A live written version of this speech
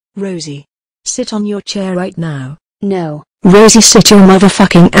Rosie, sit on your chair right now. No. Rosie, sit your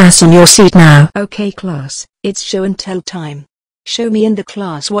motherfucking ass on your seat now. Okay class, it's show and tell time. Show me in the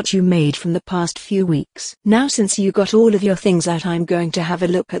class what you made from the past few weeks. Now since you got all of your things out, I'm going to have a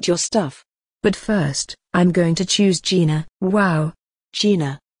look at your stuff. But first, I'm going to choose Gina. Wow.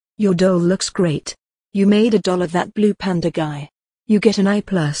 Gina, your doll looks great. You made a doll of that blue panda guy. You get an A+.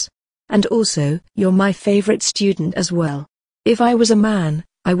 And also, you're my favorite student as well. If I was a man,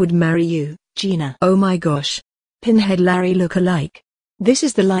 I would marry you, Gina. Oh my gosh. Pinhead Larry look-alike. This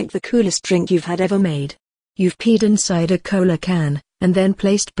is the coolest drink you've had ever made. You've peed inside a cola can, and then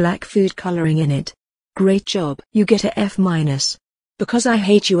placed black food coloring in it. Great job. You get a F-. Because I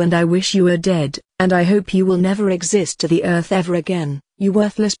hate you and I wish you were dead, and I hope you will never exist to the earth ever again, you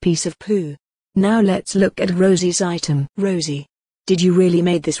worthless piece of poo. Now let's look at Rosie's item. Rosie, did you really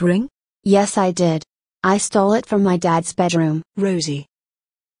made this ring? Yes, I did. I stole it from my dad's bedroom. Rosie.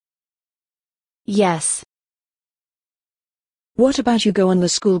 Yes. What about you go on the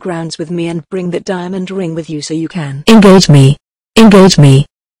school grounds with me and bring that diamond ring with you so you can engage me. Engage me.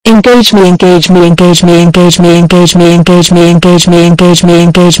 Engage me, engage me, engage me, engage me, engage me, engage me, engage me, engage me,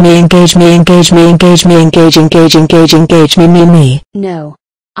 engage me, engage me, engage me, engage me, engage me. No.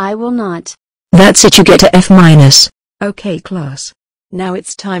 I will not. That's it, you get a F-. Okay class. Now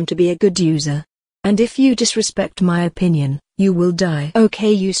it's time to be a good user. And if you disrespect my opinion, you will die.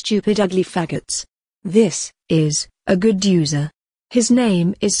 Okay you stupid ugly faggots. This is a good user. His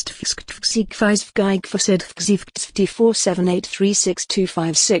name is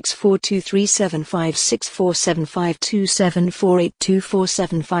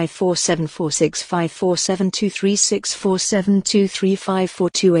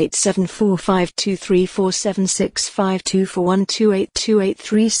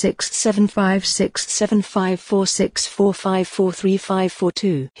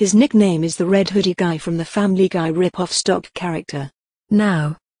His nickname is the Red Hoodie Guy from the Family Guy rip-off stock character.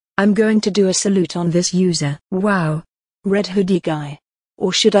 Now, I'm going to do a salute on this user. Wow. Red Hoodie Guy.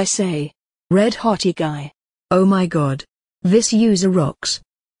 Or should I say, Red Hottie Guy. Oh my god. This user rocks.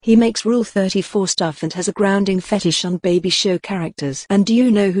 He makes Rule 34 stuff and has a grounding fetish on baby show characters. And do you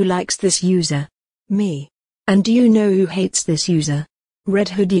know who likes this user? Me. And do you know who hates this user? Red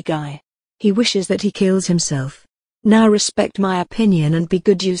Hoodie Guy. He wishes that he kills himself. Now respect my opinion and be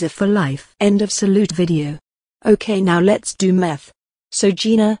good user for life. End of salute video. Okay, now let's do math. So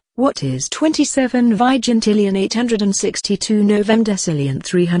Gina, what is 27 vigintillion 862 novemdecillion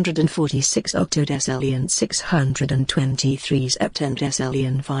 346 octodecillion 623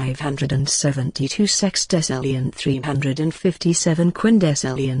 septendecillion 572 sexdecillion 357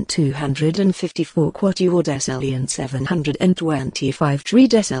 quindecillion 254 quatuordecillion 725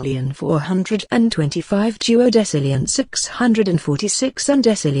 tridecillion 425 duodecillion 646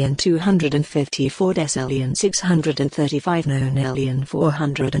 undecillion 254 decillion 635 nonillion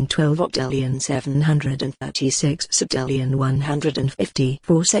 412 octillion 736 septillion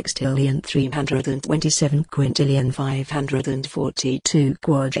 154 sextillion 327 quintillion 542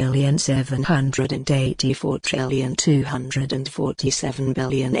 quadrillion 784 trillion 247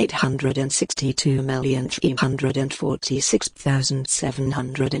 billion 862 million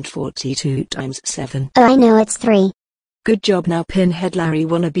 346,742 times 7. Oh, I know it's 3. Good job. Now Pinhead Larry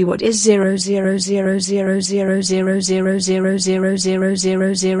wannabe, what is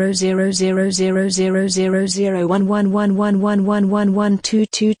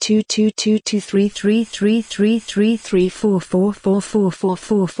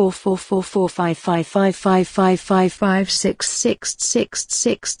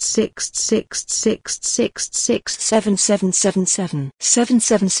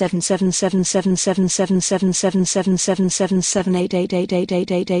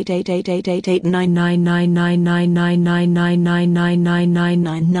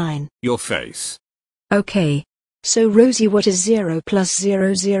 9999999999999999999999999999999999999999999999999999999999999999999999999999999. Your face. Okay. So Rosie, what is 0 plus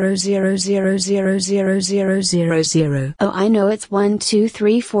 00000000000? Oh, I know it's 1 2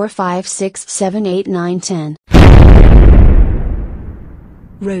 3 4 5 6 7 8 9 10.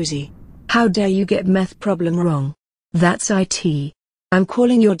 Rosie. How dare you get math problem wrong? That's IT. I'm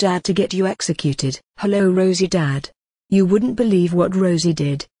calling your dad to get you executed. Hello Rosie dad. You wouldn't believe what Rosie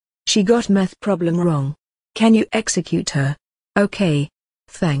did. She got math problem wrong. Can you execute her? Okay.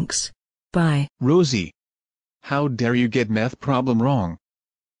 Thanks. Bye. Rosie. How dare you get math problem wrong?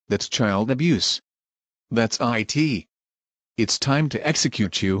 That's child abuse. That's IT. It's time to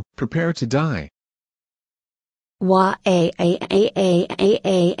execute you. Prepare to die.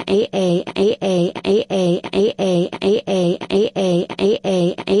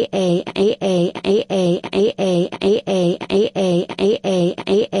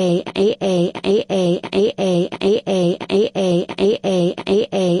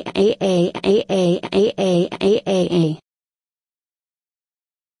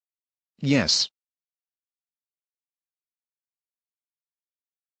 Yes.